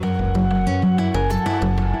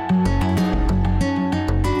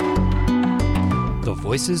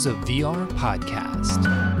Voices of VR podcast.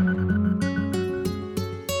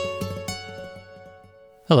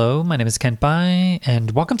 Hello, my name is Kent Bai,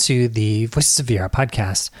 and welcome to the Voices of VR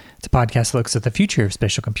podcast. It's a podcast that looks at the future of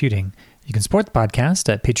spatial computing. You can support the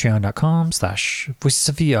podcast at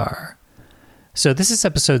patreon.com/voicesofvr. So this is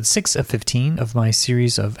episode 6 of 15 of my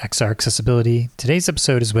series of XR accessibility. Today's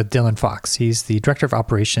episode is with Dylan Fox. He's the Director of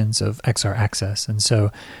Operations of XR Access. And so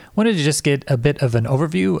I wanted to just get a bit of an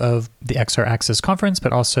overview of the XR Access conference,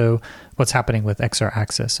 but also what's happening with XR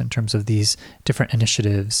Access in terms of these different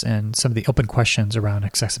initiatives and some of the open questions around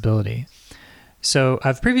accessibility. So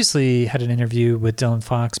I've previously had an interview with Dylan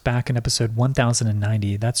Fox back in episode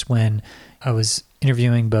 1090. That's when I was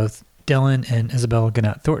interviewing both Dylan and Isabel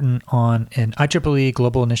Gannett-Thornton on an IEEE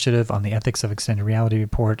global initiative on the ethics of extended reality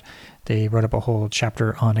report. They wrote up a whole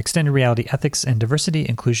chapter on extended reality ethics and diversity,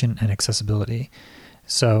 inclusion, and accessibility.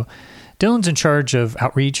 So Dylan's in charge of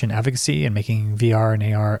outreach and advocacy and making VR and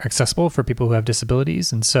AR accessible for people who have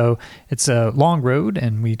disabilities. And so it's a long road,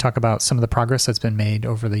 and we talk about some of the progress that's been made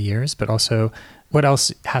over the years, but also what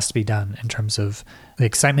else has to be done in terms of the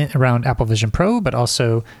excitement around Apple Vision Pro, but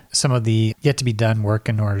also some of the yet to be done work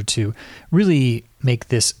in order to really make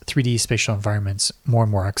this 3D spatial environments more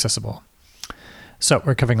and more accessible. So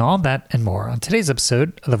we're covering all that and more on today's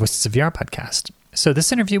episode of the Voices of VR podcast. So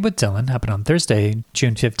this interview with Dylan happened on Thursday,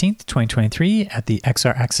 June 15th, 2023 at the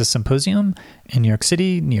XR Access Symposium in New York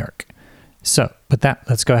City, New York. So with that,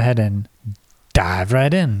 let's go ahead and dive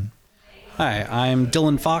right in. Hi, I'm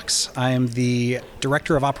Dylan Fox. I am the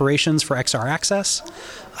Director of Operations for XR Access.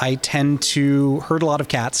 I tend to herd a lot of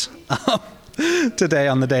cats today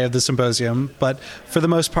on the day of the symposium, but for the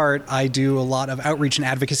most part, I do a lot of outreach and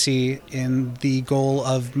advocacy in the goal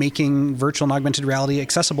of making virtual and augmented reality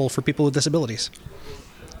accessible for people with disabilities.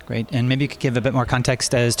 Great. And maybe you could give a bit more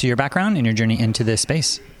context as to your background and your journey into this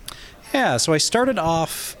space. Yeah, so I started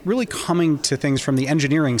off really coming to things from the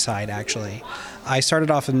engineering side, actually. I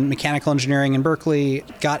started off in mechanical engineering in Berkeley,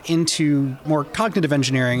 got into more cognitive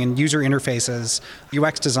engineering and user interfaces,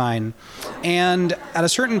 UX design. And at a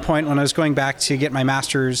certain point when I was going back to get my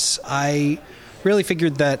master's, I really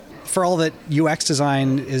figured that for all that UX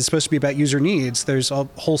design is supposed to be about user needs, there's a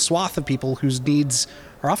whole swath of people whose needs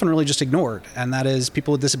are often really just ignored, and that is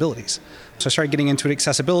people with disabilities. So I started getting into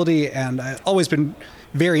accessibility, and I've always been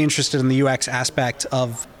very interested in the UX aspect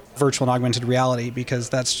of virtual and augmented reality because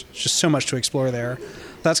that's just so much to explore there.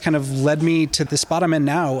 That's kind of led me to the spot I'm in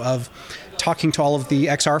now of talking to all of the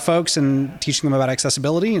XR folks and teaching them about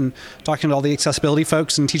accessibility, and talking to all the accessibility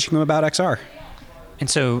folks and teaching them about XR.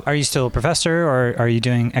 And so are you still a professor, or are you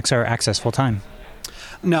doing XR Access full-time?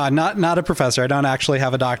 No, not a professor. I don't actually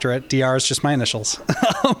have a doctorate. DR is just my initials.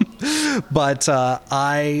 But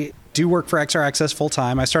I do work for XR Access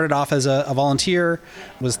full-time. I started off as a volunteer,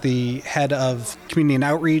 was the head of community and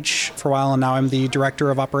outreach for a while, and now I'm the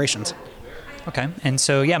director of operations. Okay. And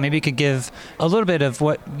so, yeah, maybe you could give a little bit of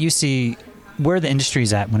what you see, where the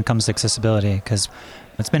industry's at when it comes to accessibility, because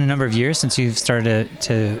it's been a number of years since you've started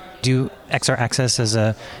to do XR Access as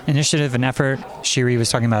an initiative, an effort. Shiri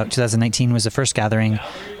was talking about 2019 was the first gathering,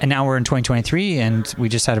 and now we're in 2023, and we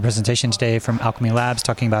just had a presentation today from Alchemy Labs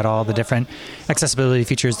talking about all the different accessibility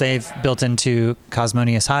features they've built into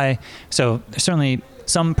Cosmonius High. So there's certainly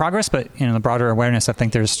some progress, but the broader awareness, I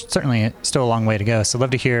think there's certainly still a long way to go. So I'd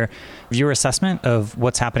love to hear your assessment of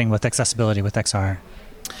what's happening with accessibility with XR.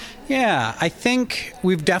 Yeah, I think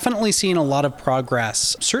we've definitely seen a lot of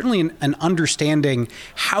progress, certainly in understanding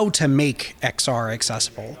how to make XR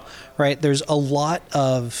accessible, right? There's a lot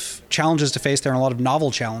of challenges to face there and a lot of novel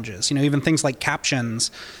challenges. Even things like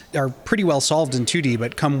captions are pretty well solved in 2D,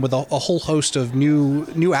 but come with a whole host of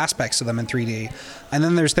new aspects to them in 3D. And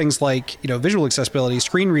then there's things like, visual accessibility,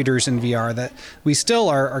 screen readers in VR that we still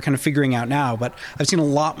are kind of figuring out now. But I've seen a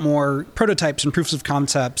lot more prototypes and proofs of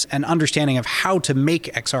concepts and understanding of how to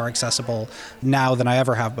make XR accessible now than I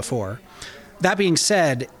ever have before. That being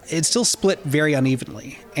said, it's still split very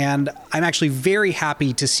unevenly, and I'm actually very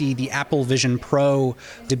happy to see the Apple Vision Pro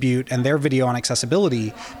debut and their video on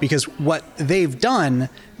accessibility, because what they've done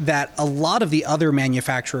that a lot of the other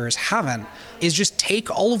manufacturers haven't is just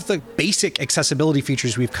take all of the basic accessibility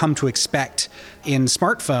features we've come to expect in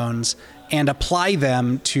smartphones and apply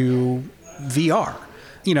them to VR.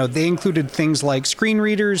 They included things like screen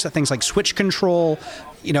readers, things like switch control,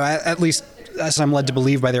 at least as I'm led to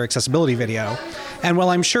believe by their accessibility video. And while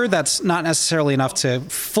I'm sure that's not necessarily enough to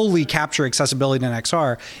fully capture accessibility in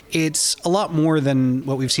XR, it's a lot more than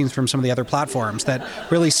what we've seen from some of the other platforms that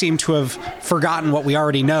really seem to have forgotten what we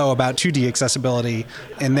already know about 2D accessibility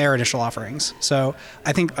in their initial offerings. So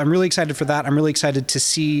I think I'm really excited for that. I'm really excited to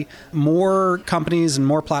see more companies and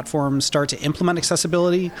more platforms start to implement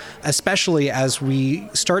accessibility, especially as we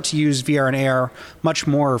start to use VR and AR much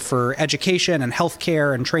more for education and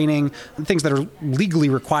healthcare and training, and things that are legally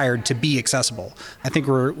required to be accessible. I think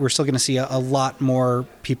we're still going to see a lot more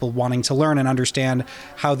people wanting to learn and understand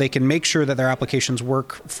how they can make sure that their applications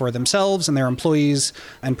work for themselves and their employees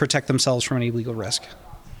and protect themselves from any legal risk.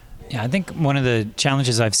 Yeah, I think one of the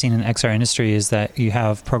challenges I've seen in the XR industry is that you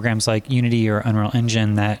have programs like Unity or Unreal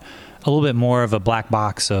Engine that a little bit more of a black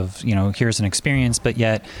box of, here's an experience, but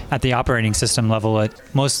yet at the operating system level,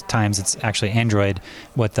 most times it's actually Android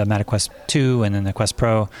with the Meta Quest 2 and then the Quest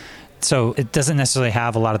Pro. So it doesn't necessarily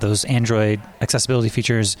have a lot of those Android accessibility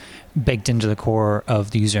features baked into the core of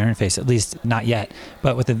the user interface, at least not yet.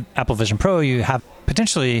 But with the Apple Vision Pro, you have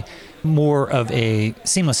potentially more of a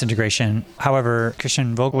seamless integration. However,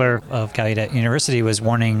 Christian Vogler of Gallaudet University was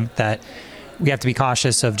warning that we have to be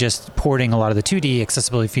cautious of just porting a lot of the 2D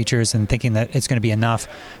accessibility features and thinking that it's going to be enough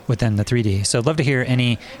within the 3D. So I'd love to hear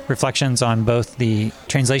any reflections on both the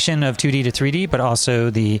translation of 2D to 3D, but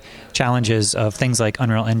also the challenges of things like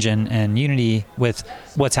Unreal Engine and Unity with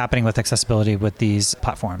what's happening with accessibility with these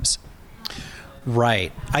platforms.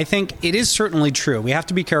 Right. I think it is certainly true. We have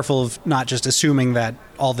to be careful of not just assuming that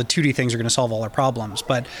all the 2D things are going to solve all our problems,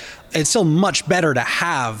 but it's still much better to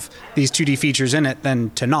have these 2D features in it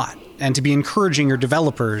than to not, and to be encouraging your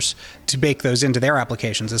developers to bake those into their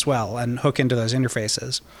applications as well and hook into those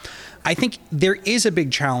interfaces. I think there is a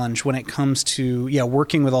big challenge when it comes to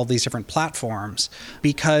working with all these different platforms,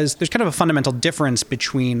 because there's kind of a fundamental difference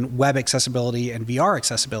between web accessibility and VR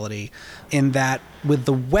accessibility, in that with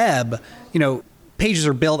the web, pages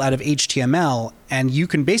are built out of HTML, and you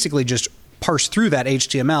can basically just parse through that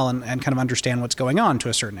HTML and kind of understand what's going on to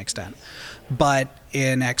a certain extent. But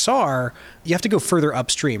in XR, you have to go further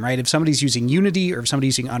upstream, right? If somebody's using Unity or if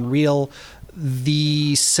somebody's using Unreal,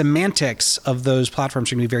 the semantics of those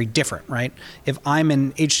platforms are going to be very different, right? If I'm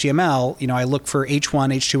in HTML, I look for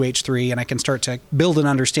H1, H2, H3, and I can start to build an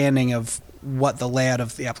understanding of what the layout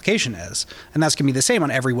of the application is. And that's going to be the same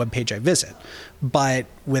on every web page I visit. But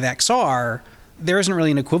with XR, there isn't really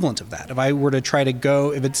an equivalent of that. If I were to try to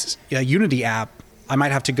go, if it's a Unity app, I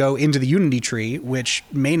might have to go into the Unity tree, which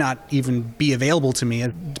may not even be available to me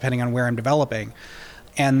depending on where I'm developing,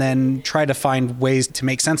 and then try to find ways to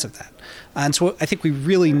make sense of that. And so what I think we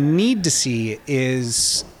really need to see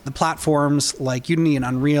is the platforms like Unity and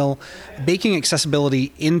Unreal baking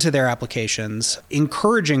accessibility into their applications,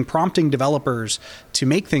 prompting developers to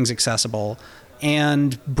make things accessible,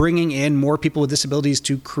 and bringing in more people with disabilities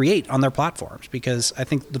to create on their platforms, because I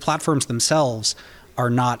think the platforms themselves are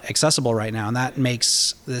not accessible right now, and that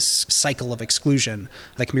makes this cycle of exclusion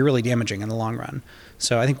that can be really damaging in the long run.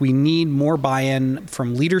 So I think we need more buy-in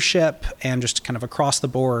from leadership and just kind of across the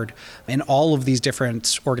board in all of these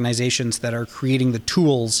different organizations that are creating the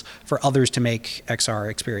tools for others to make XR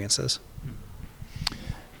experiences.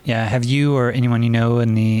 Yeah, have you or anyone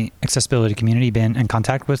in the accessibility community been in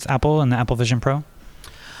contact with Apple and the Apple Vision Pro?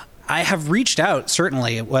 I have reached out,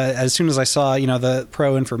 certainly, as soon as I saw, the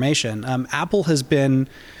Pro information. Apple has been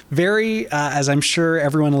very, as I'm sure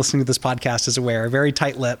everyone listening to this podcast is aware, very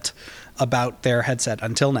tight-lipped about their headset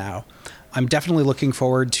until now. I'm definitely looking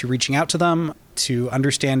forward to reaching out to them, to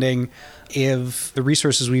understanding if the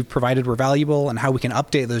resources we've provided were valuable and how we can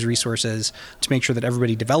update those resources to make sure that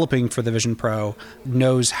everybody developing for the Vision Pro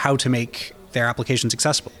knows how to make their applications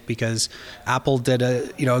accessible. Because Apple did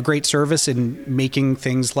a great service in making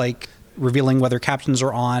things like revealing whether captions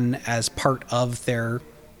are on as part of their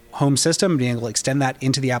home system, being able to extend that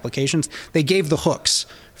into the applications. They gave the hooks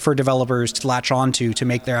for developers to latch onto to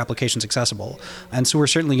make their applications accessible. And so we're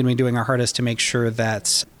certainly going to be doing our hardest to make sure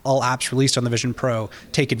that all apps released on the Vision Pro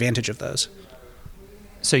take advantage of those.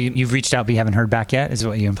 So you've reached out, but you haven't heard back yet, is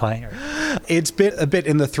what you imply? It's been a bit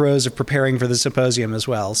in the throes of preparing for the symposium as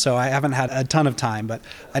well. So I haven't had a ton of time, but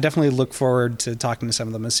I definitely look forward to talking to some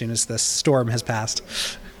of them as soon as this storm has passed.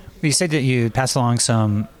 You said that you passed along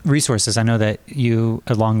some resources. I know that you,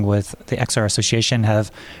 along with the XR Association,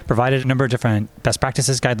 have provided a number of different best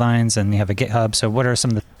practices guidelines, and you have a GitHub. So what are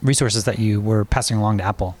some of the resources that you were passing along to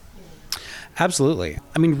Apple? Absolutely.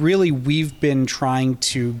 I mean, really, we've been trying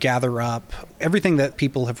to gather up everything that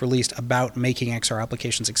people have released about making XR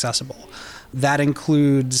applications accessible. That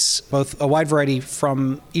includes both a wide variety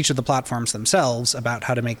from each of the platforms themselves about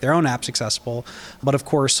how to make their own apps accessible, but of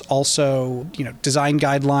course also, design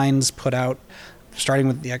guidelines put out starting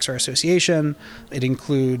with the XR Association. It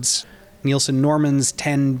includes Nielsen Norman's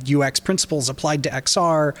 10 UX principles applied to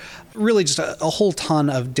XR, really just a whole ton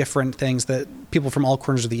of different things that people from all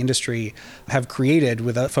corners of the industry have created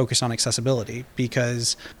with a focus on accessibility,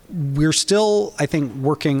 because we're still, I think,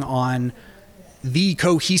 working on the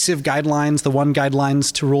cohesive guidelines, the one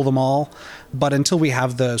guidelines to rule them all. But until we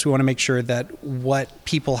have those, we want to make sure that what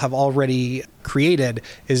people have already created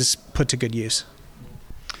is put to good use.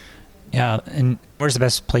 Yeah. And where's the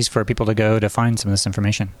best place for people to go to find some of this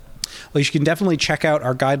information? Well, you can definitely check out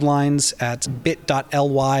our guidelines at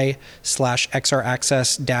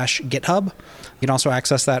bit.ly/xraccess-github. You can also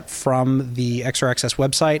access that from the XR Access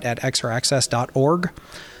website at xraccess.org.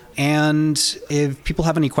 And if people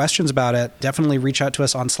have any questions about it, definitely reach out to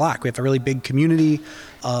us on Slack. We have a really big community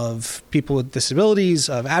of people with disabilities,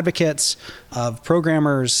 of advocates, of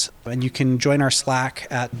programmers, and you can join our Slack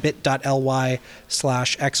at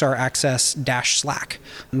bit.ly/xraccess-slack.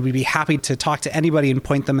 And we'd be happy to talk to anybody and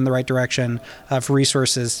point them in the right direction for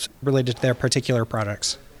resources related to their particular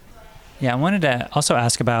projects. Yeah, I wanted to also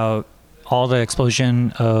ask about all the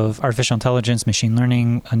explosion of artificial intelligence, machine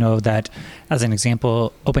learning. I know that, as an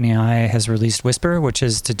example, OpenAI has released Whisper, which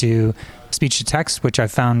is to do speech to text, which I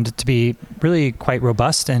found to be really quite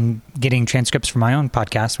robust, and getting transcripts for my own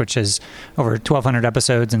podcast, which is over 1,200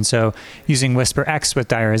 episodes. And so using Whisper X with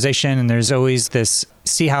diarization, and there's always this,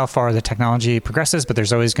 see how far the technology progresses, but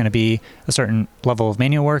there's always going to be a certain level of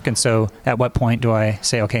manual work. And so at what point do I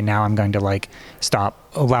say, okay, now I'm going to stop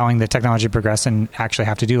allowing the technology to progress and actually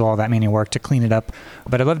have to do all that manual work to clean it up?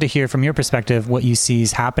 But I'd love to hear from your perspective what you see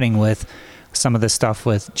is happening with some of this stuff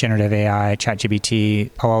with generative AI,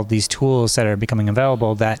 ChatGPT, all these tools that are becoming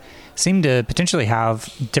available that seem to potentially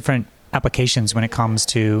have different applications when it comes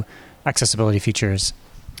to accessibility features.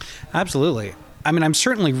 Absolutely. I mean, I'm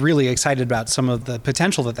certainly really excited about some of the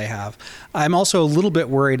potential that they have. I'm also a little bit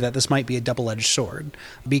worried that this might be a double-edged sword,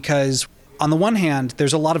 because on the one hand,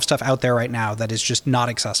 there's a lot of stuff out there right now that is just not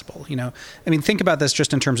accessible. I mean, think about this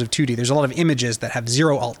just in terms of 2D. There's a lot of images that have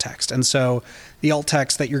zero alt text. And so the alt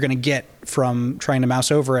text that you're going to get from trying to mouse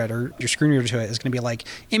over it or your screen reader to it is going to be like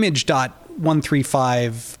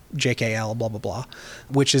image.135 JKL, blah, blah, blah,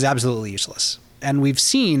 which is absolutely useless. And we've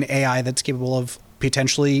seen AI that's capable of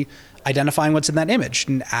potentially identifying what's in that image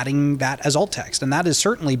and adding that as alt text. And that is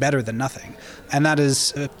certainly better than nothing. And that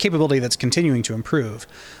is a capability that's continuing to improve.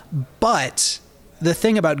 But the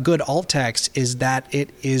thing about good alt text is that it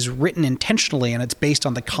is written intentionally, and it's based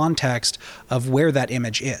on the context of where that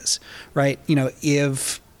image is, right?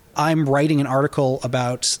 If I'm writing an article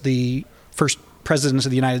about the first president of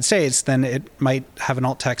the United States, then it might have an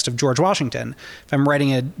alt text of George Washington. If I'm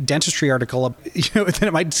writing a dentistry article, then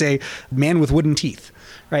it might say man with wooden teeth,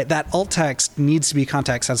 right? That alt text needs to be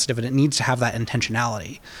context sensitive, and it needs to have that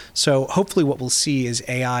intentionality. So hopefully what we'll see is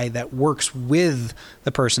AI that works with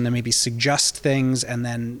the person to maybe suggest things and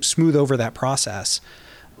then smooth over that process.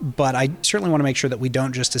 But I certainly want to make sure that we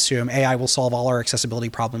don't just assume AI will solve all our accessibility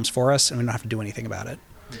problems for us and we don't have to do anything about it.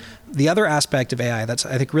 The other aspect of AI that's,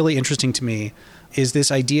 I think, really interesting to me is this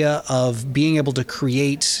idea of being able to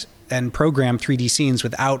create and program 3D scenes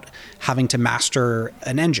without having to master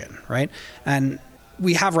an engine, right? And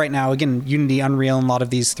we have right now, again, Unity, Unreal, and a lot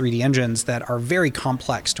of these 3D engines that are very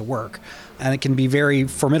complex to work. And it can be very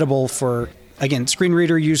formidable for, again, screen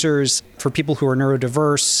reader users, for people who are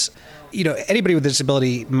neurodiverse. Anybody with a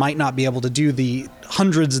disability might not be able to do the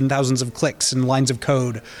hundreds and thousands of clicks and lines of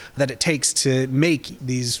code that it takes to make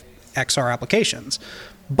these XR applications.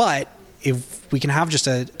 But if we can have just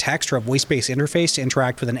a text or a voice-based interface to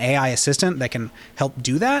interact with an AI assistant that can help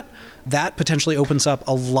do that, that potentially opens up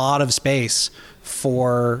a lot of space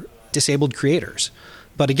for disabled creators.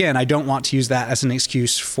 But again, I don't want to use that as an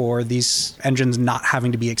excuse for these engines not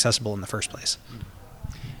having to be accessible in the first place.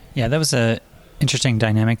 Yeah, that was a interesting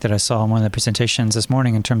dynamic that I saw in one of the presentations this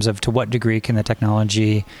morning in terms of to what degree can the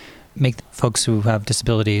technology make folks who have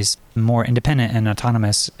disabilities more independent and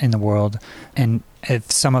autonomous in the world. And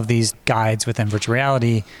if some of these guides within virtual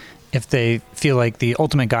reality, if they feel like the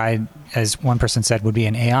ultimate guide, as one person said, would be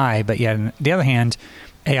an AI, but yet on the other hand,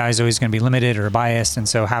 AI is always going to be limited or biased. And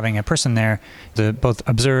so having a person there to both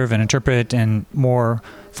observe and interpret and more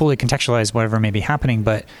fully contextualize whatever may be happening.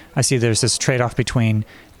 But I see there's this trade-off between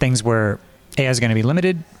things where AI is going to be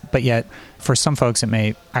limited, but yet for some folks, it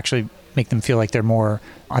may actually make them feel like they're more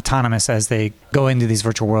autonomous as they go into these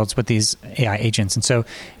virtual worlds with these AI agents. And so,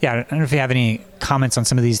 yeah, I don't know if you have any comments on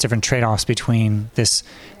some of these different trade-offs between this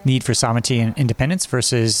need for sovereignty and independence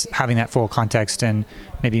versus having that full context and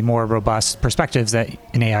maybe more robust perspectives that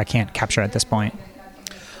an AI can't capture at this point.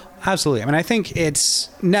 Absolutely. I mean, I think it's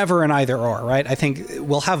never an either or, right? I think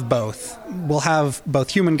we'll have both. We'll have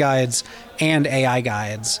both human guides and AI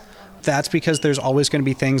guides. That's because there's always going to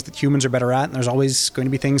be things that humans are better at, and there's always going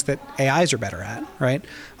to be things that AIs are better at, right?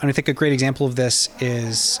 And I think a great example of this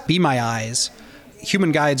is Be My Eyes.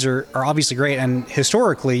 Human guides are obviously great, and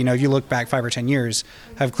historically, if you look back 5 or 10 years,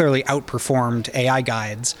 have clearly outperformed AI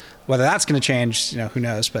guides. Whether that's going to change, who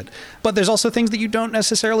knows? But there's also things that you don't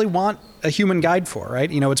necessarily want a human guide for, right?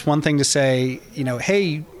 It's one thing to say,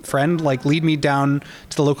 hey, friend, lead me down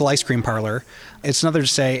to the local ice cream parlor. It's another to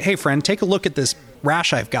say, hey, friend, take a look at this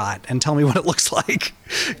rash I've got and tell me what it looks like.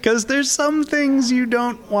 Because there's some things you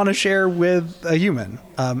don't want to share with a human.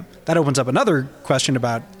 That opens up another question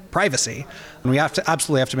about privacy. And we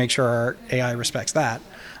absolutely have to make sure our AI respects that.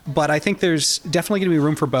 But I think there's definitely going to be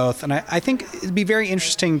room for both. And I think it'd be very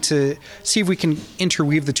interesting to see if we can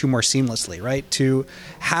interweave the two more seamlessly, right? To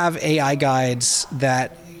have AI guides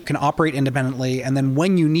that can operate independently. And then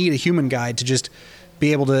when you need a human guide, to just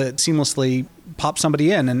be able to seamlessly pop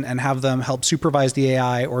somebody in and have them help supervise the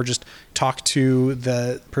AI or just talk to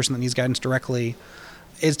the person that needs guidance directly.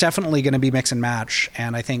 It's definitely going to be mix and match.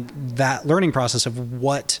 And I think that learning process of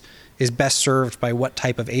what is best served by what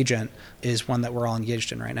type of agent is one that we're all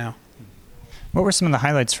engaged in right now. What were some of the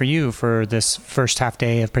highlights for you for this first half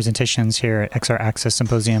day of presentations here at XR Access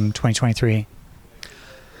Symposium 2023?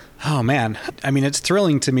 Oh, man. I mean, it's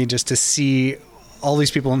thrilling to me just to see all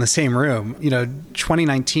these people in the same room.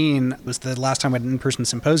 2019 was the last time I had an in-person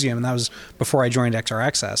symposium, and that was before I joined XR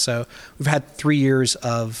Access. So we've had 3 years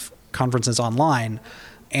of conferences online.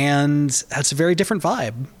 And that's a very different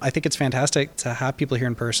vibe. I think it's fantastic to have people here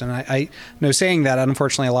in person. I know saying that,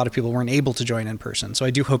 unfortunately, a lot of people weren't able to join in person. So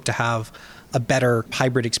I do hope to have a better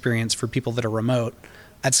hybrid experience for people that are remote.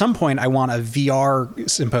 At some point, I want a VR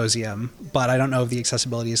symposium, but I don't know if the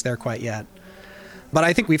accessibility is there quite yet. But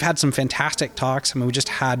I think we've had some fantastic talks. I mean, we just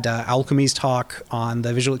had Alchemy's talk on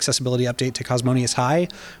the visual accessibility update to Cosmonius High,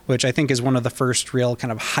 which I think is one of the first real kind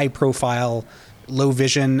of high-profile low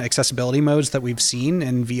vision accessibility modes that we've seen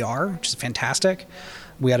in VR, which is fantastic.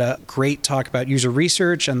 We had a great talk about user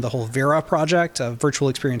research and the whole Vera project, a virtual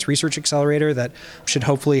experience research accelerator that should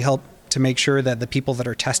hopefully help to make sure that the people that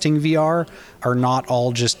are testing VR are not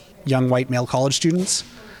all just young white male college students.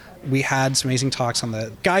 We had some amazing talks on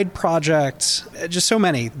the guide project, just so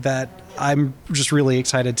many that I'm just really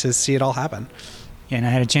excited to see it all happen. And I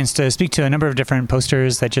had a chance to speak to a number of different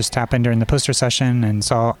posters that just happened during the poster session and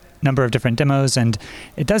saw a number of different demos. And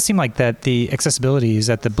it does seem like that the accessibility is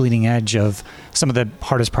at the bleeding edge of some of the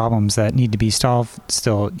hardest problems that need to be solved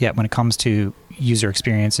still yet when it comes to user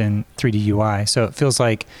experience in 3D UI. So it feels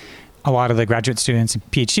like a lot of the graduate students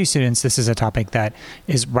and PhD students, this is a topic that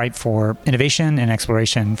is ripe for innovation and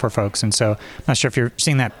exploration for folks. And so I'm not sure if you're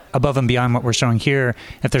seeing that above and beyond what we're showing here,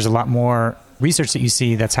 if there's a lot more research that you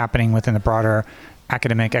see that's happening within the broader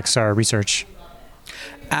academic XR research.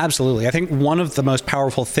 Absolutely. I think one of the most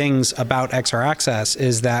powerful things about XR Access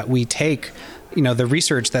is that we take the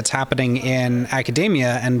research that's happening in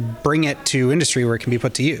academia and bring it to industry where it can be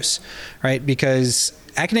put to use, right? Because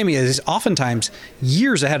academia is oftentimes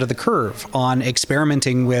years ahead of the curve on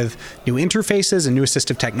experimenting with new interfaces and new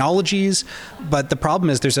assistive technologies. But the problem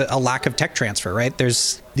is there's a lack of tech transfer, right?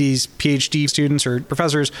 There's these PhD students or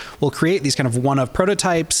professors will create these kind of one-of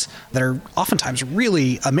prototypes that are oftentimes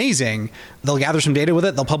really amazing. They'll gather some data with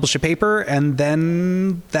it, they'll publish a paper, and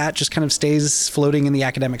then that just kind of stays floating in the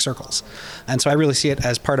academic circles. And so I really see it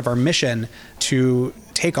as part of our mission to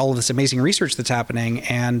take all of this amazing research that's happening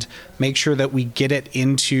and make sure that we get it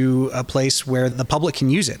into a place where the public can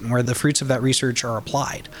use it and where the fruits of that research are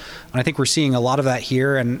applied. And I think we're seeing a lot of that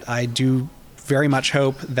here, and I do very much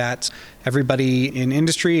hope that everybody in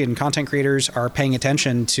industry and content creators are paying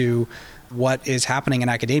attention to what is happening in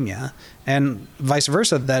academia, and vice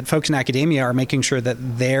versa, that folks in academia are making sure that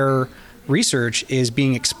their research is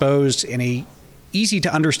being exposed in a easy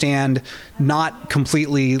to understand, not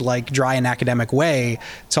completely dry and academic way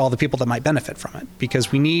to all the people that might benefit from it.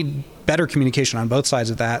 Because we need better communication on both sides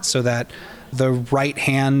of that so that the right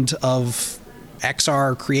hand of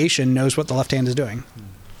XR creation knows what the left hand is doing.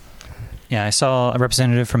 Yeah, I saw a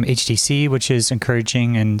representative from HTC, which is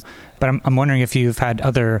encouraging, but I'm wondering if you've had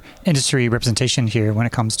other industry representation here when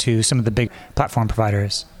it comes to some of the big platform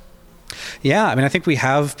providers. Yeah, I mean, I think we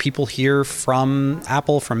have people here from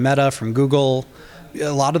Apple, from Meta, from Google,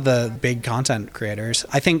 a lot of the big content creators.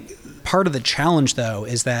 I think part of the challenge, though,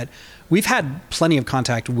 is that we've had plenty of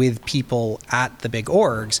contact with people at the big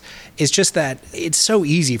orgs. It's just that it's so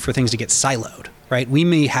easy for things to get siloed, right? We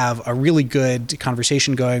may have a really good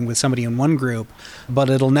conversation going with somebody in one group, but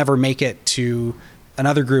it'll never make it to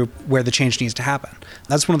another group where the change needs to happen.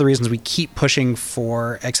 That's one of the reasons we keep pushing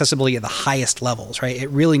for accessibility at the highest levels, right? It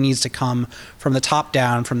really needs to come from the top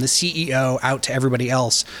down, from the CEO out to everybody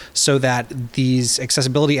else, so that these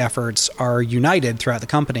accessibility efforts are united throughout the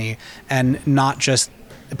company and not just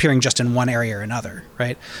appearing just in one area or another,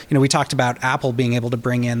 right? We talked about Apple being able to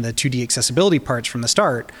bring in the 2D accessibility parts from the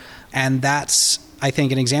start, and that's, I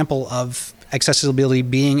think, an example of accessibility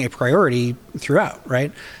being a priority throughout,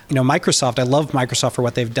 right? Microsoft, I love Microsoft for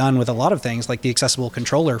what they've done with a lot of things, like the accessible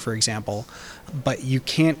controller, for example, but you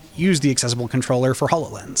can't use the accessible controller for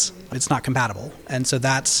HoloLens. It's not compatible. And so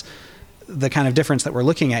that's the kind of difference that we're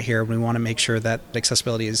looking at here when we want to make sure that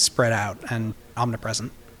accessibility is spread out and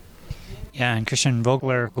omnipresent. Yeah, and Christian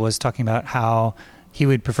Vogler was talking about how he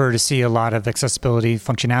would prefer to see a lot of accessibility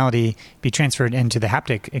functionality be transferred into the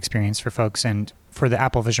haptic experience for folks. And for the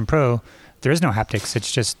Apple Vision Pro, there is no haptics.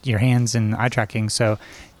 It's just your hands and eye tracking. So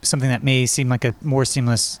something that may seem like a more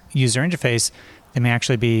seamless user interface, they may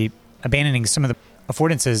actually be abandoning some of the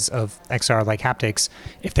affordances of XR like haptics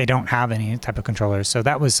if they don't have any type of controllers. So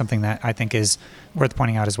that was something that I think is worth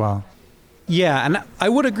pointing out as well. Yeah, and I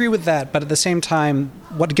would agree with that, but at the same time,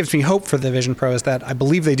 what gives me hope for the Vision Pro is that I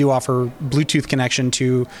believe they do offer Bluetooth connection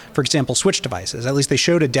to, for example, Switch devices. At least they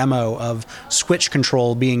showed a demo of Switch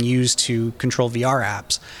control being used to control VR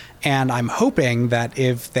apps. And I'm hoping that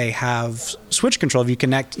if they have Switch control, if you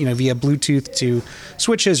connect, via Bluetooth to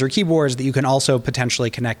switches or keyboards, that you can also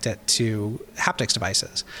potentially connect it to haptics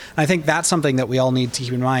devices. And I think that's something that we all need to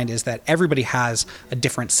keep in mind, is that everybody has a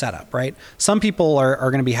different setup, right? Some people are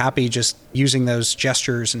going to be happy just using those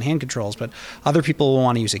gestures and hand controls, but other people will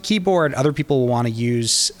want to use a keyboard. Other people will want to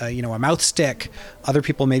use, a mouse stick. Other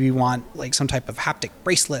people maybe want like some type of haptic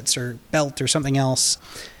bracelets or belt or something else.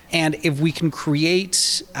 And if we can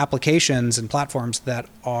create applications and platforms that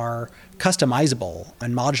are customizable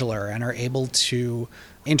and modular and are able to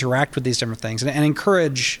interact with these different things and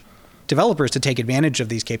encourage developers to take advantage of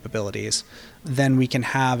these capabilities, then we can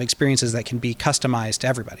have experiences that can be customized to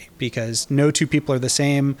everybody, because no two people are the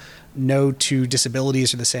same, no two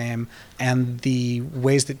disabilities are the same, and the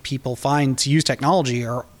ways that people find to use technology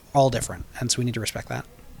are all different. And so we need to respect that.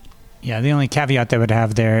 Yeah, the only caveat that I would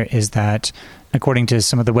have there is that according to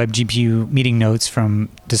some of the Web GPU meeting notes from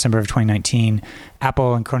December of 2019,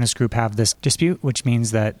 Apple and Cronus Group have this dispute, which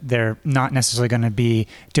means that they're not necessarily going to be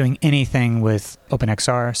doing anything with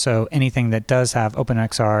OpenXR. So anything that does have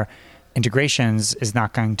OpenXR integrations is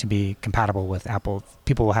not going to be compatible with Apple.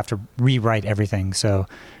 People will have to rewrite everything. So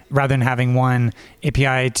rather than having one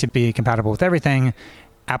API to be compatible with everything,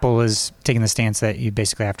 Apple is taking the stance that you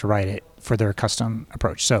basically have to write it for their custom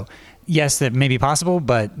approach. So yes, that may be possible,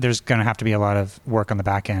 but there's going to have to be a lot of work on the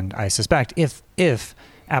back end, I suspect, if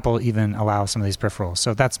Apple even allows some of these peripherals.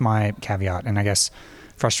 So that's my caveat. And I guess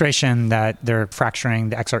frustration that they're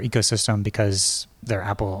fracturing the XR ecosystem because they're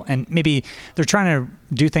Apple. And maybe they're trying to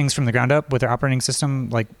do things from the ground up with their operating system.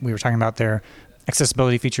 Like we were talking about, their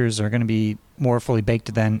accessibility features are going to be more fully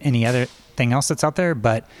baked than any other thing else that's out there,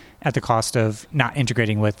 but at the cost of not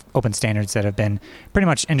integrating with open standards that have been pretty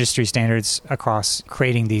much industry standards across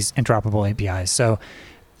creating these interoperable APIs. So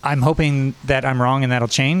I'm hoping that I'm wrong and that'll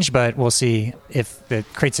change, but we'll see if it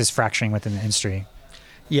creates this fracturing within the industry.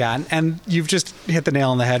 Yeah, and you've just hit the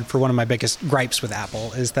nail on the head for one of my biggest gripes with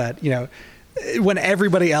Apple is that, when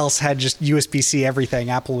everybody else had just USB-C everything,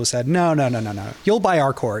 Apple was said, no. You'll buy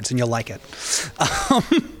our cords and you'll like it.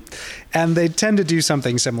 And they tend to do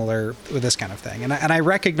something similar with this kind of thing. And I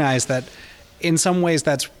recognize that in some ways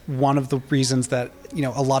that's one of the reasons that,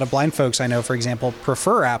 a lot of blind folks I know, for example,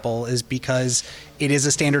 prefer Apple, is because it is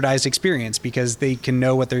a standardized experience, because they can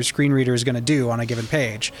know what their screen reader is going to do on a given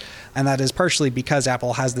page. And that is partially because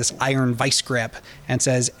Apple has this iron vice grip and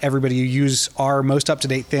says, everybody, you use our most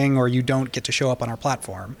up-to-date thing or you don't get to show up on our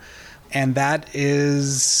platform. And that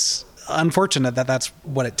is unfortunate that that's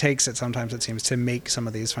what it takes, sometimes it seems, to make some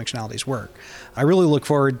of these functionalities work. I really look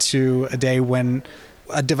forward to a day when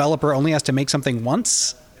a developer only has to make something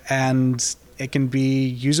once and it can be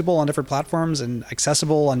usable on different platforms and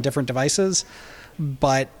accessible on different devices.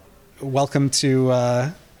 But welcome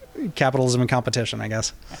to capitalism and competition, I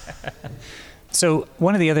guess. So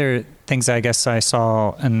one of the other things I guess I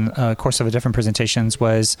saw in the course of a different presentations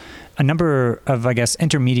was a number of,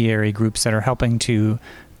 intermediary groups that are helping to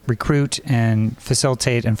recruit and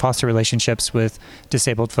facilitate and foster relationships with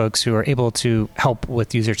disabled folks who are able to help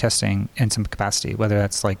with user testing in some capacity, whether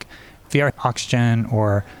that's like VR Oxygen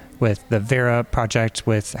or with the Vera project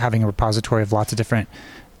with having a repository of lots of different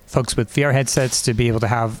folks with VR headsets to be able to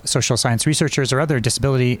have social science researchers or other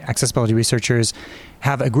disability accessibility researchers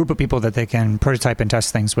have a group of people that they can prototype and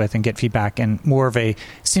test things with and get feedback in more of a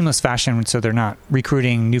seamless fashion, so they're not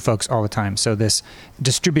recruiting new folks all the time. So this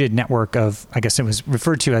distributed network of, I guess it was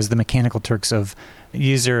referred to as the mechanical Turks of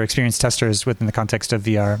user experience testers within the context of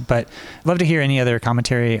VR. But I'd love to hear any other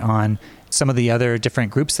commentary on some of the other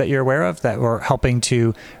different groups that you're aware of that were helping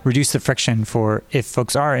to reduce the friction for if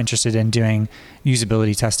folks are interested in doing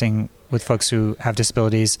usability testing with folks who have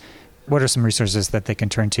disabilities. What are some resources that they can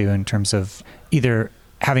turn to in terms of either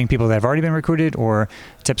having people that have already been recruited or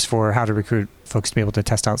tips for how to recruit folks to be able to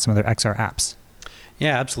test out some of their XR apps?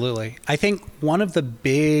 Yeah, absolutely. I think one of the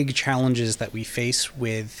big challenges that we face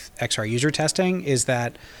with XR user testing is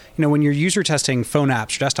that, when you're user testing phone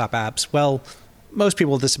apps or desktop apps, well, most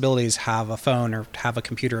people with disabilities have a phone or have a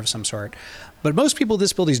computer of some sort. But most people with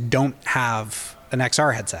disabilities don't have an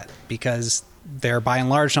XR headset because they're by and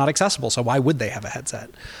large not accessible. So why would they have a headset?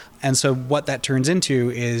 And so what that turns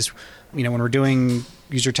into is, when we're doing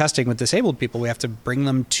user testing with disabled people, we have to bring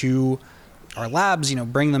them to our labs,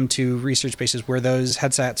 bring them to research bases where those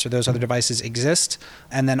headsets or those other devices exist,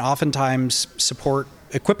 and then oftentimes support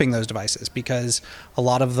equipping those devices, because a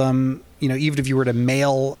lot of them, even if you were to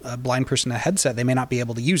mail a blind person a headset, they may not be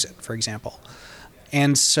able to use it, for example.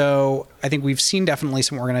 And so I think we've seen definitely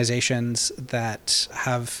some organizations that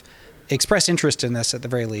have expressed interest in this at the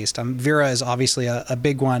very least. Vera is obviously a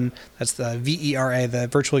big one. That's the VERA, the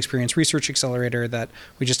Virtual Experience Research Accelerator that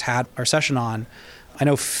we just had our session on. I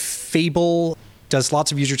know Fable does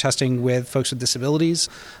lots of user testing with folks with disabilities.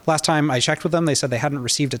 Last time I checked with them, they said they hadn't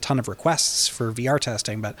received a ton of requests for VR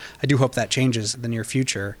testing, but I do hope that changes in the near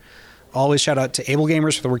future. Always shout out to Able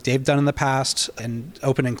Gamers for the work they've done in the past, and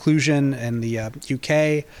Open Inclusion in the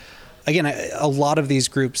UK. Again, a lot of these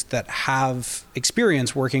groups that have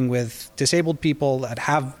experience working with disabled people, that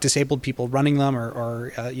have disabled people running them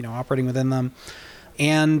or operating within them.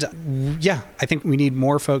 And yeah, I think we need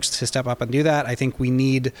more folks to step up and do that. I think we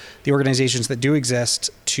need the organizations that do exist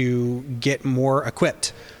to get more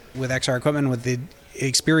equipped with XR equipment, with the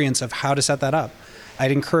experience of how to set that up.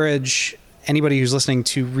 I'd encourage anybody who's listening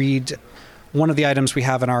to read one of the items we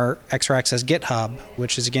have in our XR Access GitHub,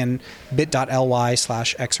 which is again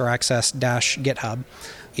bit.ly/XRAccess-GitHub,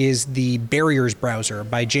 is the Barriers browser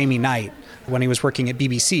by Jamie Knight when he was working at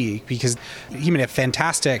BBC, because he made a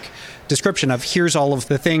fantastic description of here's all of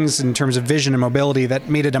the things in terms of vision and mobility that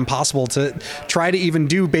made it impossible to try to even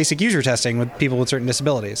do basic user testing with people with certain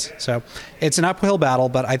disabilities. So it's an uphill battle,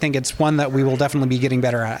 but I think it's one that we will definitely be getting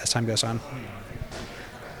better at as time goes on.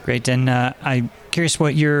 Great. And I'm curious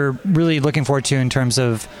what you're really looking forward to in terms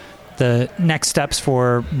of the next steps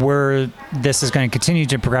for where this is going to continue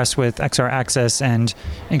to progress with XR access and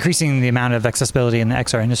increasing the amount of accessibility in the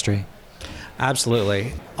XR industry.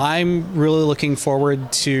 Absolutely. I'm really looking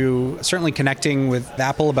forward to certainly connecting with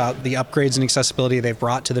Apple about the upgrades and accessibility they've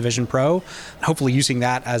brought to the Vision Pro, and hopefully using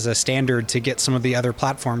that as a standard to get some of the other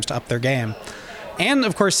platforms to up their game. And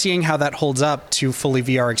of course, seeing how that holds up to fully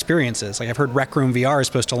VR experiences. Like I've heard Rec Room VR is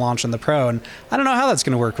supposed to launch in the Pro, and I don't know how that's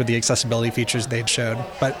going to work with the accessibility features they showed.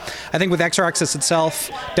 But I think with XR Access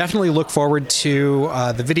itself, definitely look forward to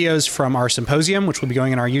the videos from our symposium, which will be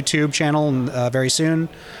going on our YouTube channel very soon.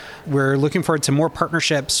 We're looking forward to more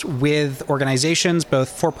partnerships with organizations, both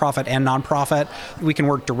for-profit and non-profit. We can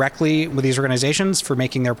work directly with these organizations for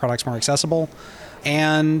making their products more accessible.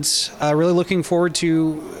 And really looking forward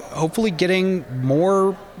to hopefully getting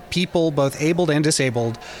more people, both abled and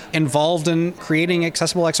disabled, involved in creating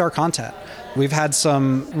accessible XR content. We've had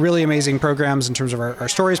some really amazing programs in terms of our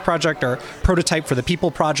Stories project, our Prototype for the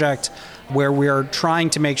People project, where we are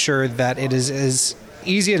trying to make sure that it is as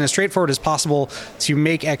easy and as straightforward as possible to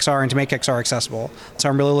make XR and to make XR accessible. So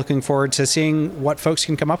I'm really looking forward to seeing what folks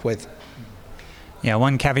can come up with. Yeah,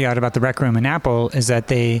 one caveat about the Rec Room and Apple is that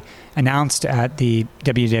they announced at the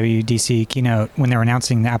WWDC keynote when they were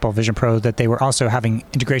announcing the Apple Vision Pro that they were also having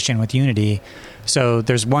integration with Unity. So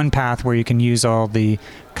there's one path where you can use all the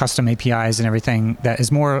custom APIs and everything that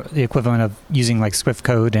is more the equivalent of using like Swift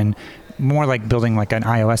code and more like building like an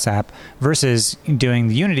iOS app versus doing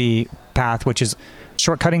the Unity path, which is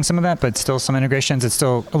shortcutting some of that, but still some integrations. It's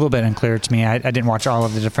still a little bit unclear to me. I didn't watch all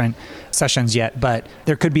of the different sessions yet, but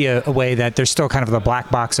there could be a way that there's still kind of the black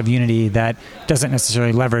box of Unity that doesn't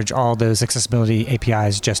necessarily leverage all those accessibility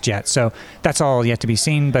APIs just yet. So that's all yet to be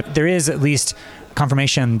seen, but there is at least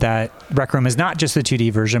confirmation that Rec Room is not just the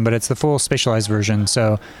 2D version, but it's the full spatialized version.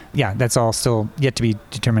 So yeah, that's all still yet to be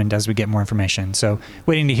determined as we get more information. So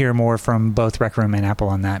waiting to hear more from both Rec Room and Apple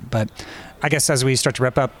on that. But I guess as we start to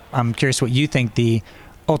wrap up, I'm curious what you think the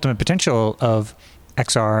ultimate potential of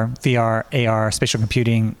XR, VR, AR, spatial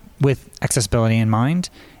computing with accessibility in mind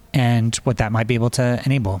and what that might be able to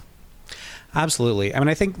enable. Absolutely. I mean,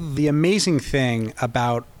 I think the amazing thing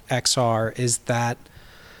about XR is that,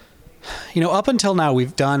 up until now,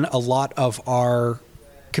 we've done a lot of our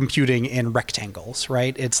computing in rectangles,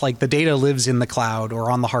 right? It's like the data lives in the cloud or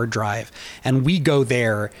on the hard drive, and we go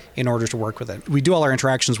there in order to work with it. We do all our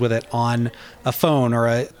interactions with it on a phone or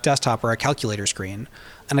a desktop or a calculator screen.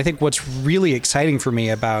 And I think what's really exciting for me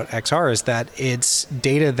about XR is that it's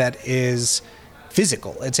data that is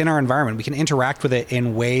physical. It's in our environment. We can interact with it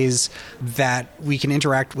in ways that we can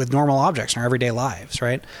interact with normal objects in our everyday lives,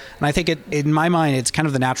 right? And I think in my mind, it's kind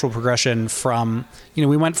of the natural progression from,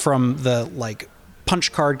 we went from the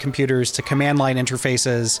punch card computers to command line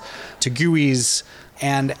interfaces to GUIs.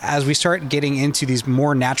 And as we start getting into these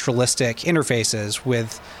more naturalistic interfaces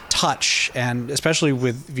with touch, and especially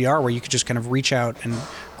with VR, where you could just kind of reach out and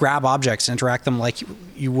grab objects and interact them like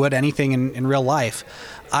you would anything in real life,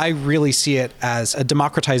 I really see it as a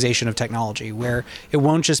democratization of technology, where it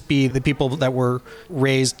won't just be the people that were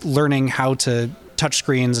raised learning how to touch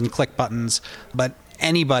screens and click buttons, but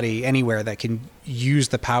anybody, anywhere that can use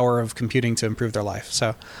the power of computing to improve their life.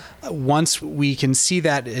 So once we can see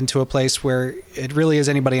that into a place where it really is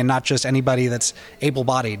anybody and not just anybody that's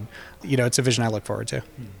able-bodied, it's a vision I look forward to.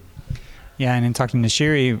 Yeah, and in talking to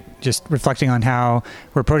Shiri, just reflecting on how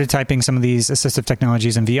we're prototyping some of these assistive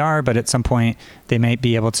technologies in VR, but at some point they might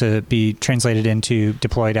be able to be translated into,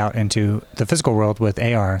 deployed out into the physical world with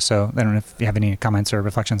AR. So I don't know if you have any comments or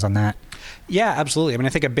reflections on that. Yeah, absolutely. I mean, I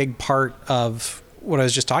think a big part of what I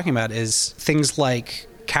was just talking about is things like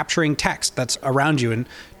capturing text that's around you and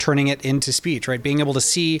turning it into speech, right? Being able to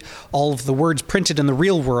see all of the words printed in the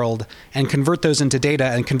real world and convert those into data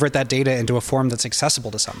and convert that data into a form that's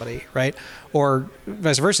accessible to somebody, right? Or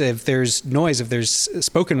vice versa, if there's noise, if there's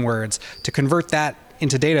spoken words, to convert that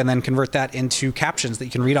into data and then convert that into captions that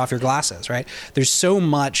you can read off your glasses, right? There's so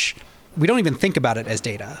much. We don't even think about it as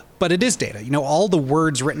data, but it is data. All the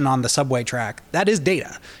words written on the subway track, that is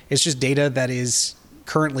data. It's just data that is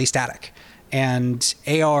currently static. And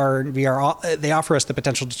AR and VR, they offer us the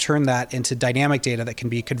potential to turn that into dynamic data that can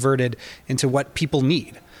be converted into what people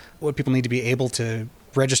need to be able to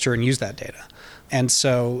register and use that data. And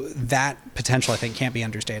so that potential, I think, can't be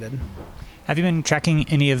understated. Have you been tracking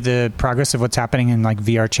any of the progress of what's happening in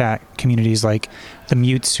VR chat communities, like the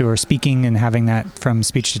mutes who are speaking and having that from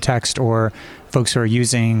speech to text, or folks who are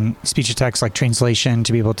using speech to text like translation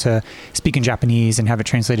to be able to speak in Japanese and have it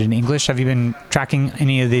translated in English? Have you been tracking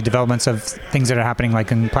any of the developments of things that are happening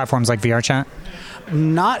like in platforms like VR chat?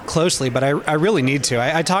 Not closely, but I really need to.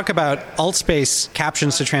 I talk about AltSpace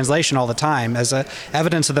captions to translation all the time as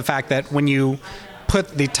evidence of the fact that when you put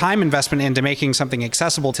the time investment into making something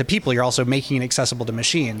accessible to people, you're also making it accessible to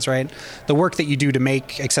machines, right? The work that you do to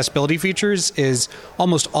make accessibility features is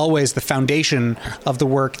almost always the foundation of the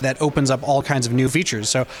work that opens up all kinds of new features.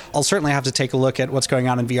 So I'll certainly have to take a look at what's going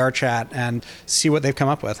on in VR chat and see what they've come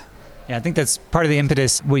up with. Yeah, I think that's part of the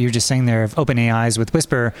impetus, what you were just saying there, of open AIs with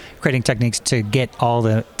Whisper, creating techniques to get all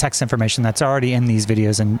the text information that's already in these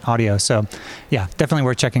videos and audio. So yeah, definitely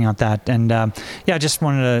worth checking out that. And I just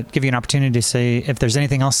wanted to give you an opportunity to say if there's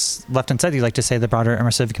anything else left unsaid you'd like to say to the broader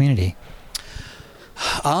immersive community.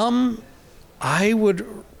 I would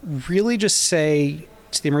really just say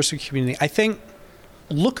to the immersive community, I think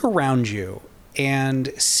look around you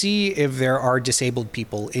and see if there are disabled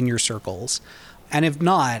people in your circles. And if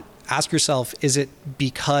not, ask yourself, is it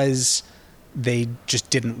because they just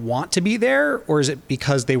didn't want to be there, or is it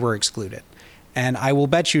because they were excluded? And I will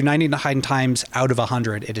bet you 99 times out of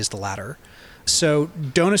 100, it is the latter. So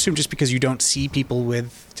don't assume just because you don't see people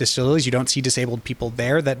with disabilities, you don't see disabled people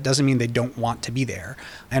there, that doesn't mean they don't want to be there.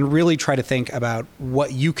 And really try to think about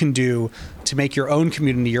what you can do to make your own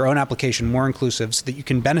community, your own application more inclusive so that you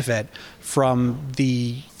can benefit from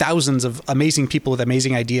the thousands of amazing people with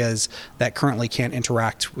amazing ideas that currently can't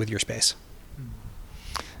interact with your space.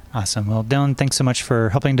 Awesome. Well, Dylan, thanks so much for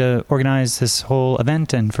helping to organize this whole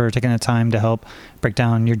event and for taking the time to help break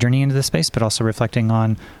down your journey into this space, but also reflecting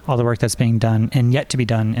on all the work that's being done and yet to be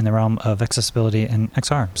done in the realm of accessibility and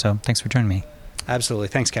XR. So thanks for joining me. Absolutely.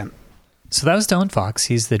 Thanks, Kent. So that was Dylan Fox.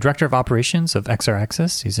 He's the Director of Operations of XR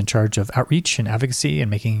Access. He's in charge of outreach and advocacy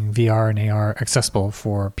and making VR and AR accessible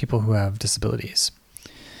for people who have disabilities.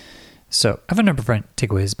 So I have a number of different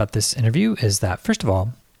takeaways about this interview is that, first of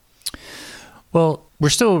all, well, we're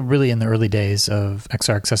still really in the early days of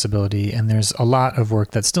XR accessibility, and there's a lot of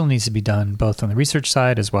work that still needs to be done, both on the research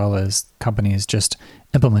side as well as companies just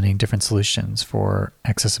implementing different solutions for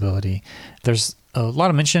accessibility. There's a lot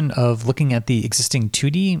of mention of looking at the existing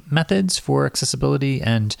 2D methods for accessibility,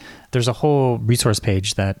 and there's a whole resource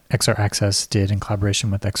page that XR Access did in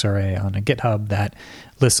collaboration with XRA on a GitHub that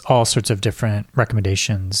lists all sorts of different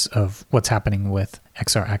recommendations of what's happening with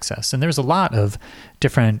XR Access. And there's a lot of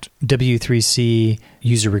different W3C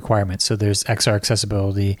user requirements. So there's XR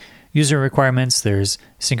accessibility user requirements, there's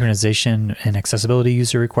synchronization and accessibility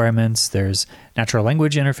user requirements, there's natural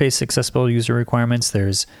language interface accessibility user requirements,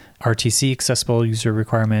 there's RTC accessible user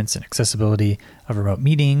requirements, and accessibility of remote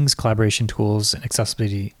meetings, collaboration tools, and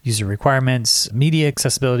accessibility user requirements, media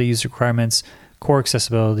accessibility user requirements, core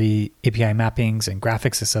accessibility API mappings, and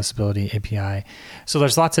graphics accessibility API. So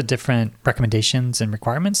there's lots of different recommendations and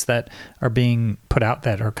requirements that are being put out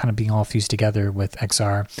that are kind of being all fused together with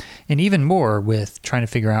XR, and even more with trying to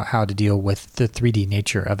figure out how to deal with the 3D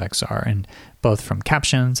nature of XR, and both from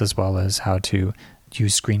captions as well as how to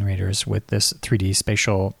use screen readers with this 3D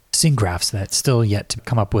spatial scene graphs that's still yet to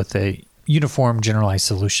come up with a uniform generalized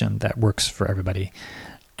solution that works for everybody.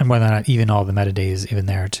 And whether or not even all the metadata is even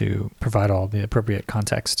there to provide all the appropriate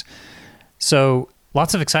context. So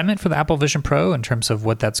lots of excitement for the Apple Vision Pro in terms of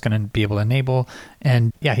what that's going to be able to enable.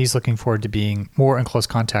 And yeah, he's looking forward to being more in close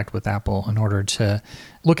contact with Apple in order to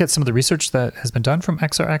look at some of the research that has been done from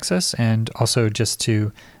XR Access, and also just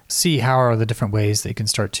to see how are the different ways that you can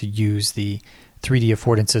start to use the 3D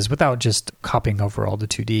affordances without just copying over all the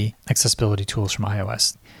 2D accessibility tools from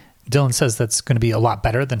iOS. Dylan says that's going to be a lot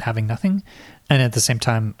better than having nothing. And at the same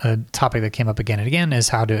time, a topic that came up again and again is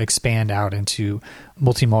how to expand out into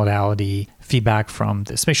multimodality feedback from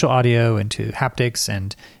the spatial audio into haptics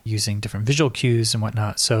and using different visual cues and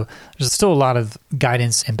whatnot. So there's still a lot of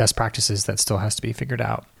guidance and best practices that still has to be figured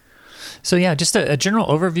out. So yeah, just a general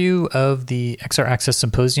overview of the XR Access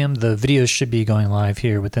Symposium. The videos should be going live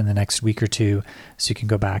here within the next week or two, so you can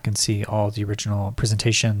go back and see all the original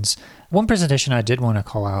presentations. One presentation I did want to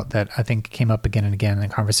call out that I think came up again and again in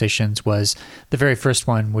the conversations was the very first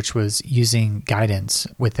one, which was using guidance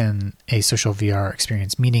within a social VR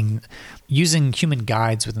experience, meaning using human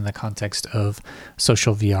guides within the context of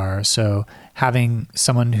social VR. So having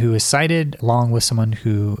someone who is sighted along with someone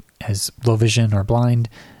who has low vision or blind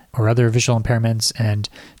or other visual impairments, and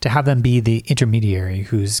to have them be the intermediary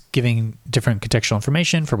who's giving different contextual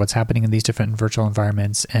information for what's happening in these different virtual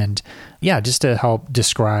environments. And yeah, just to help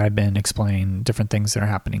describe and explain different things that are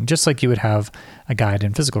happening, just like you would have a guide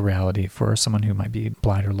in physical reality for someone who might be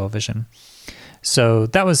blind or low vision. So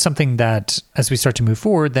that was something that as we start to move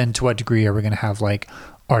forward, then to what degree are we going to have like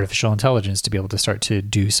artificial intelligence to be able to start to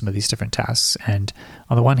do some of these different tasks? And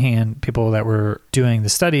on the one hand, people that were doing the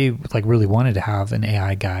study like really wanted to have an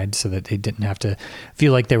AI guide so that they didn't have to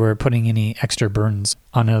feel like they were putting any extra burdens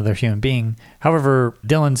on another human being. However,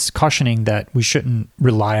 Dylan's cautioning that we shouldn't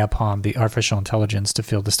rely upon the artificial intelligence to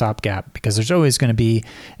fill the stopgap, because there's always going to be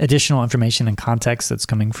additional information and context that's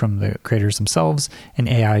coming from the creators themselves, and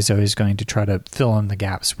AI is always going to try to fill in the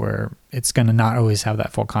gaps where it's going to not always have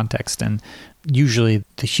that full context. And usually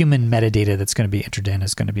the human metadata that's going to be entered in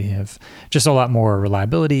is going to have just a lot more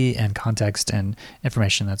reliability and context and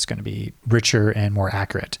information that's going to be richer and more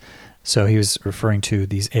accurate. So he was referring to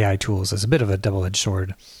these AI tools as a bit of a double-edged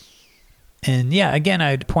sword. And yeah, again,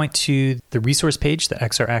 I'd point to the resource page that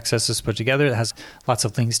XR Access has put together. It has lots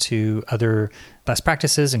of links to other best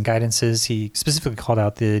practices and guidances. He specifically called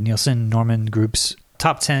out the Nielsen-Norman Group's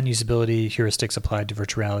top 10 usability heuristics applied to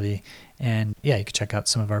virtual reality. And yeah, you can check out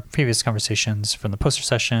some of our previous conversations from the poster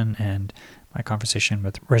session and my conversation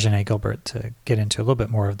with Regine Gilbert to get into a little bit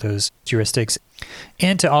more of those heuristics.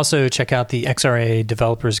 And to also check out the XRA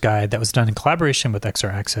Developers Guide that was done in collaboration with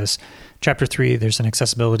XR Access. Chapter 3, there's an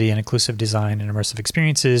accessibility and inclusive design and immersive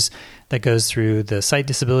experiences that goes through the sight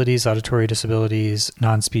disabilities, auditory disabilities,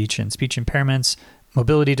 non-speech and speech impairments,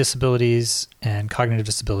 mobility disabilities, and cognitive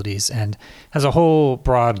disabilities, and has a whole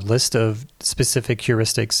broad list of specific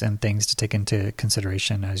heuristics and things to take into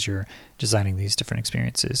consideration as you're designing these different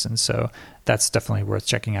experiences. And so that's definitely worth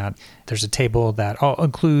checking out. There's a table that I'll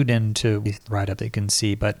include into the write-up that you can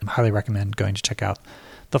see, but I highly recommend going to check out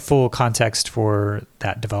the full context for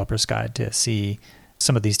that developer's guide to see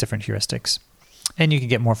some of these different heuristics. And you can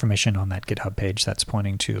get more information on that GitHub page that's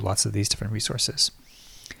pointing to lots of these different resources.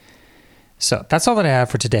 So that's all that I have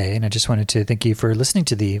for today. And I just wanted to thank you for listening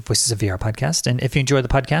to the Voices of VR podcast. And if you enjoy the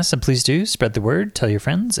podcast, then please do spread the word, tell your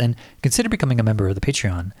friends, and consider becoming a member of the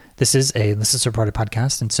Patreon. This is a listener-supported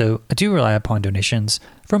podcast, and so I do rely upon donations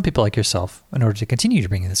from people like yourself in order to continue to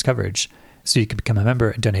bring you this coverage. So you can become a member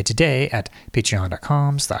and donate today at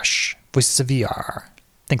patreon.com/voicesofvr.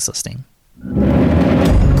 Thanks for listening.